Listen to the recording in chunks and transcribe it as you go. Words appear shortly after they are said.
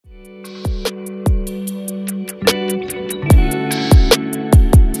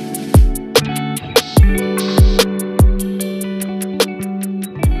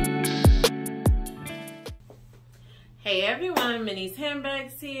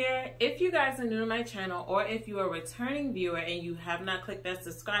here. If you guys are new to my channel, or if you are a returning viewer and you have not clicked that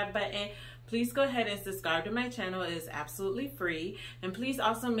subscribe button, please go ahead and subscribe to my channel. It is absolutely free. And please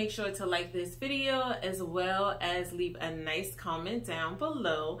also make sure to like this video, as well as leave a nice comment down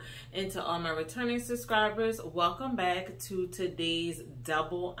below. And to all my returning subscribers, welcome back to today's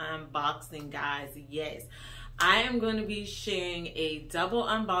double unboxing, guys. Yes, I am going to be sharing a double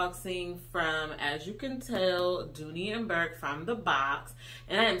unboxing from, as you can tell, Dooney and Bourke from the box.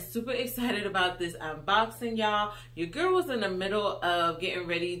 And I am super excited about this unboxing, y'all. Your girl was in the middle of getting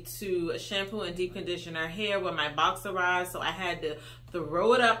ready to shampoo and deep condition her hair when my box arrived. So I had to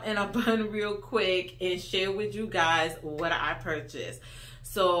throw it up in a bun real quick and share with you guys what I purchased.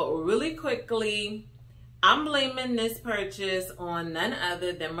 So really quickly, I'm blaming this purchase on none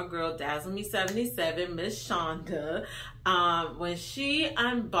other than my girl Dazzle Me 77, Miss Shonda. When she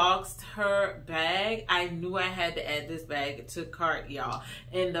unboxed her bag, I knew I had to add this bag to cart, y'all.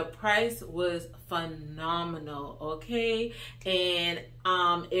 And the price was phenomenal, okay? And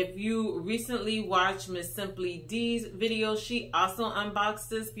if you recently watched Miss Simply D's video, she also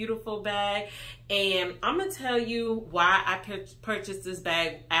unboxed this beautiful bag. And I'm gonna tell you why I purchased this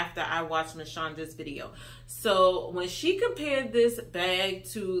bag after I watched Miss Shonda's video. So when she compared this bag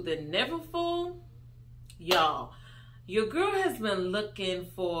to the Neverfull, y'all, your girl has been looking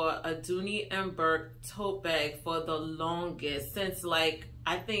for a Dooney and Bourke tote bag for the longest, since like,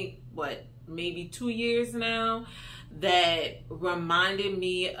 I think, what, maybe 2 years now, that reminded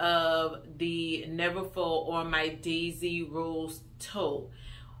me of the Neverfull or my Daisy Rose tote,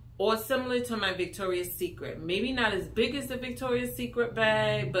 or similar to my Victoria's Secret. Maybe not as big as the Victoria's Secret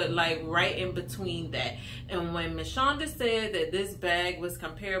bag, but like right in between that. And when Miss Shonda said that this bag was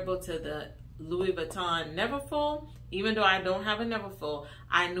comparable to the Louis Vuitton Neverfull, even though I don't have a Neverfull,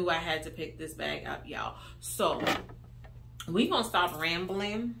 I knew I had to pick this bag up, y'all. So we gonna stop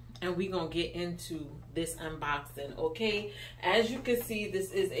rambling and we gonna get into this unboxing, okay? As you can see,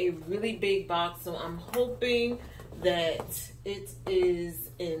 this is a really big box, so I'm hoping that it is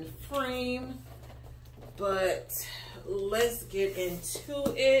in frame, but let's get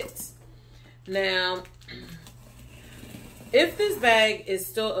into it. Now, if this bag is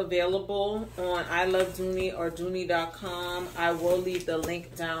still available on I Love Dooney or Dooney.com, I will leave the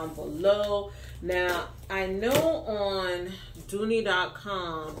link down below. Now, I know on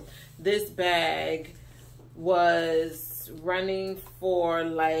Dooney.com, this bag was running for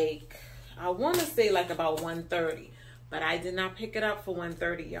like, I want to say like about $130, but I did not pick it up for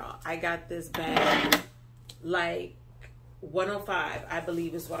 $130, y'all. I got this bag like $105, I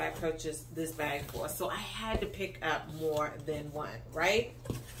believe, is what I purchased this bag for. So I had to pick up more than one, right?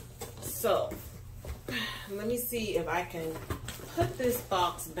 So let me see if I can put this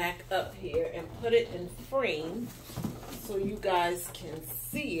box back up here and put it in frame so you guys can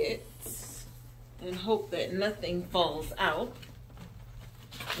see it, and hope that nothing falls out.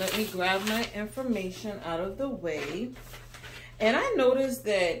 Let me grab my information out of the way. And I noticed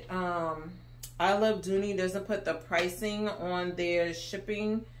that I Love Dooney doesn't put the pricing on their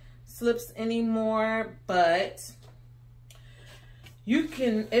shipping slips anymore, but you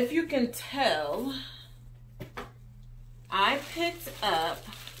can, if you can tell, I picked up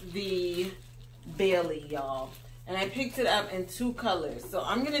the Bailey, y'all, and I picked it up in 2 colors. So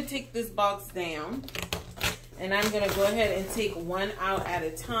I'm gonna take this box down and I'm gonna go ahead and take one out at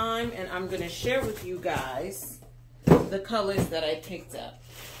a time, and I'm gonna share with you guys the colors that I picked up.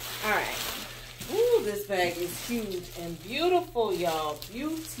 All right. Ooh, this bag is huge and beautiful, y'all.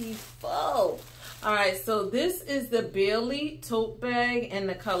 Beautiful. All right, so this is the Bailey tote bag in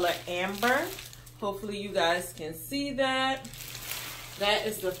the color amber. Hopefully you guys can see that. That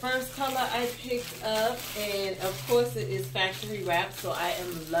is the first color I picked up, and of course it is factory wrapped, so I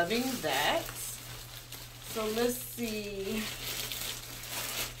am loving that. So let's see.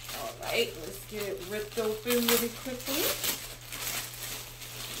 All right, let's get it ripped open really quickly.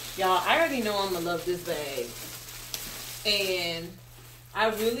 Y'all, I already know I'm gonna love this bag, and I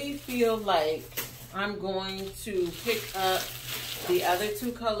really feel like I'm going to pick up the other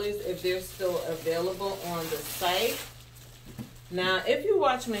 2 colors if they're still available on the site. Now, if you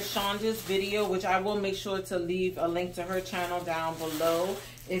watch Miss Shonda's video, which I will make sure to leave a link to her channel down below.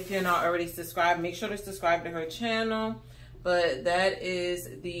 If you're not already subscribed, make sure to subscribe to her channel. But that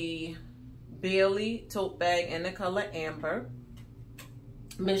is the Bailey tote bag in the color amber.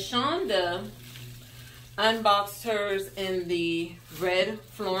 Miss Shonda unboxed hers in the red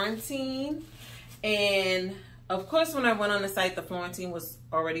Florentine. And of course, when I went on the site, the Florentine was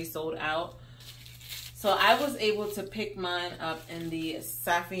already sold out. So I was able to pick mine up in the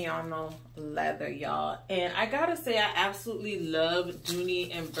Saffiano leather, y'all. And I gotta say, I absolutely love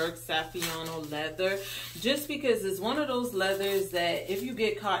Dooney and Bourke Saffiano leather, just because it's one of those leathers that if you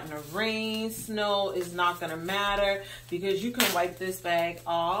get caught in the rain, snow, it's not gonna matter, because you can wipe this bag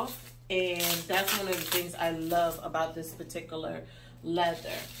off. And that's one of the things I love about this particular leather.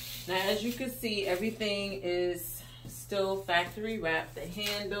 Now, as you can see, everything is still factory wrapped, the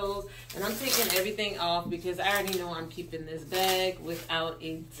handles, and I'm taking everything off because I already know I'm keeping this bag without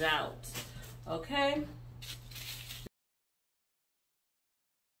a doubt. Okay.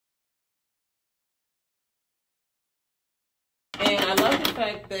 And I love the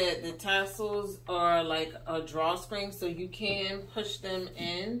fact that the tassels are like a drawstring, so you can push them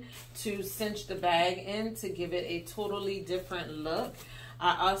in to cinch the bag in to give it a totally different look.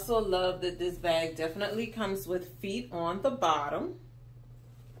 I also love that this bag definitely comes with feet on the bottom.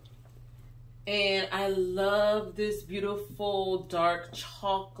 And I love this beautiful dark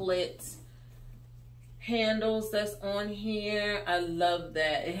chocolate handles that's on here. I love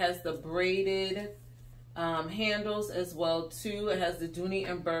that. It has the braided handles as well too. It has the Dooney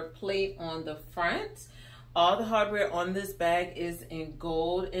and Bourke plate on the front. All the hardware on this bag is in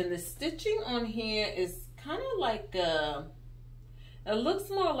gold, and the stitching on here is kind of like a, it looks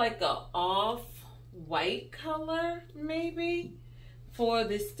more like a off-white color maybe for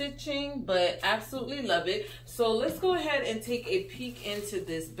the stitching, but absolutely love it. So let's go ahead and take a peek into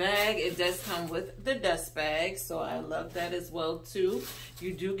this bag. It does come with the dust bag, so I love that as well too.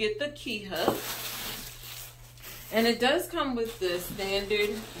 You do get the key hook. And it does come with the standard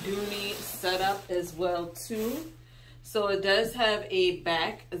Dooney setup as well too. So it does have a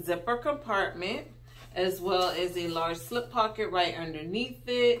back zipper compartment, as well as a large slip pocket right underneath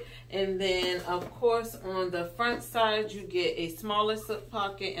it. And then of course on the front side you get a smaller slip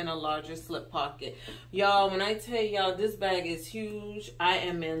pocket and a larger slip pocket. Y'all, when I tell y'all this bag is huge, I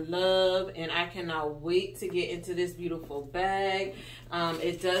am in love and I cannot wait to get into this beautiful bag.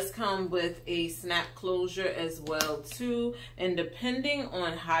 It does come with a snap closure as well too, and depending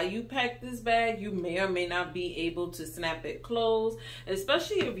on how you pack this bag, you may or may not be able to snap it closed,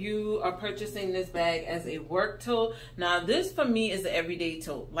 especially if you are purchasing this bag as a work tote. Now this for me is an everyday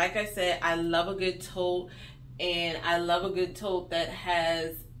tote. Like I said, I love a good tote, and I love a good tote that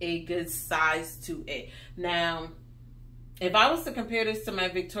has a good size to it. Now if I was to compare this to my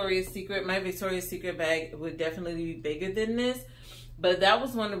Victoria's Secret bag would definitely be bigger than this. But that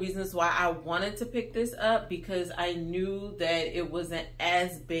was one of the reasons why I wanted to pick this up, because I knew that it wasn't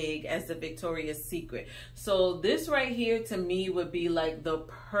as big as the Victoria's Secret. So this right here to me would be like the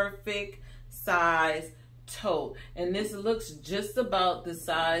perfect size tote. And this looks just about the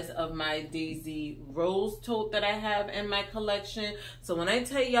size of my Daisy Rose tote that I have in my collection. So when I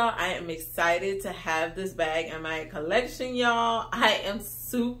tell y'all I am excited to have this bag in my collection, y'all, I am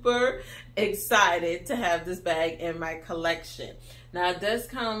super excited to have this bag in my collection. Now it does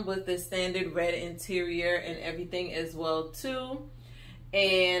come with the standard red interior and everything as well too.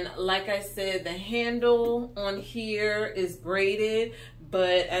 And like I said, the handle on here is braided,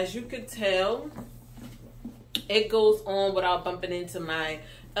 but as you could tell, it goes on without bumping into my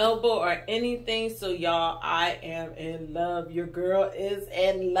elbow or anything. So y'all, I am in love. Your girl is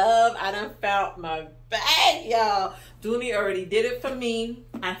in love. I done found my bag, y'all. Dooney already did it for me.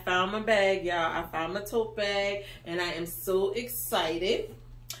 I found my bag, y'all. I found my tote bag, and I am so excited.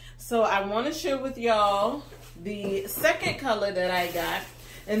 So I want to share with y'all the second color that I got.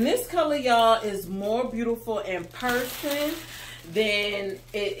 And this color, y'all, is more beautiful in person than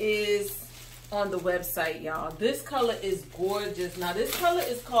it is on the website, y'all. This color is gorgeous. Now this color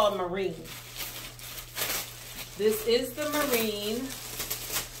is called Marine. This is the Marine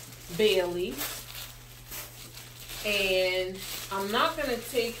Bailey. And I'm not going to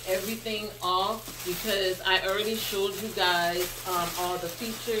take everything off because I already showed you guys all the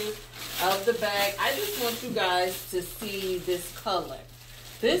features of the bag. I just want you guys to see this color.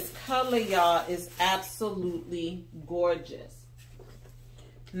 This color, y'all, is absolutely gorgeous.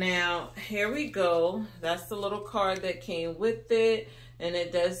 Now, here we go. That's the little card that came with it. And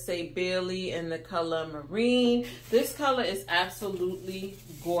it does say Bailey in the color Marine. This color is absolutely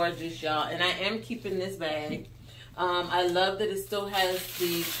gorgeous, y'all. And I am keeping this bag. I love that it still has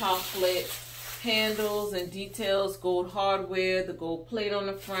the chocolate handles and details, gold hardware, the gold plate on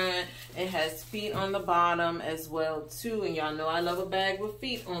the front. It has feet on the bottom as well too. And y'all know I love a bag with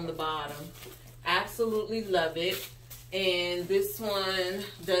feet on the bottom. Absolutely love it. And this one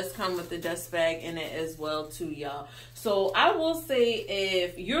does come with the dust bag in it as well too, y'all. So I will say,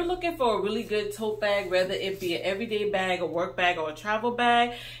 if you're looking for a really good tote bag, whether it be an everyday bag, a work bag, or a travel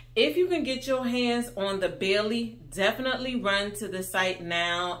bag, if you can get your hands on the Bailey, definitely run to the site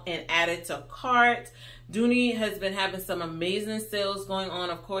now and add it to cart. Dooney has been having some amazing sales going on.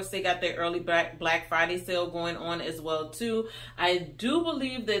 Of course, they got their early Black Friday sale going on as well too. I do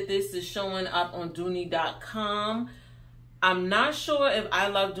believe that this is showing up on Dooney.com. I'm not sure if I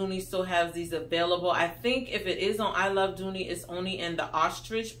Love Dooney still has these available. I think if it is on I Love Dooney, it's only in the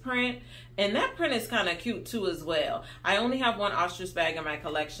ostrich print. And that print is kind of cute too as well. I only have one ostrich bag in my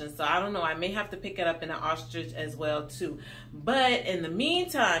collection, so I don't know. I may have to pick it up in the ostrich as well too. But in the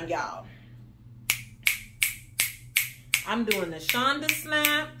meantime, y'all, I'm doing the Shonda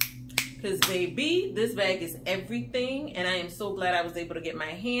snap. Because, baby, this bag is everything, and I am so glad I was able to get my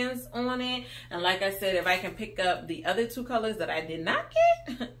hands on it. And like I said, if I can pick up the other two colors that I did not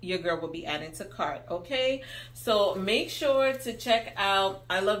get, your girl will be adding to cart, okay? So make sure to check out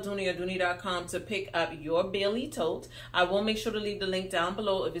I Love Dooney or Dooney.com to pick up your Bailey tote. I will make sure to leave the link down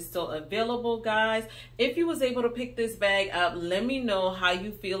below if it's still available, guys. If you was able to pick this bag up, let me know how you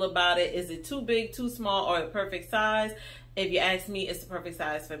feel about it. Is it too big, too small, or a perfect size? If you ask me, it's the perfect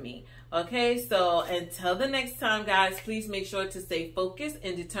size for me. Okay, so until the next time, guys, please make sure to stay focused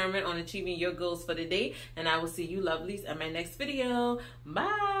and determined on achieving your goals for the day. And I will see you lovelies in my next video.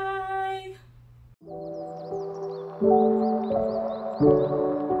 Bye.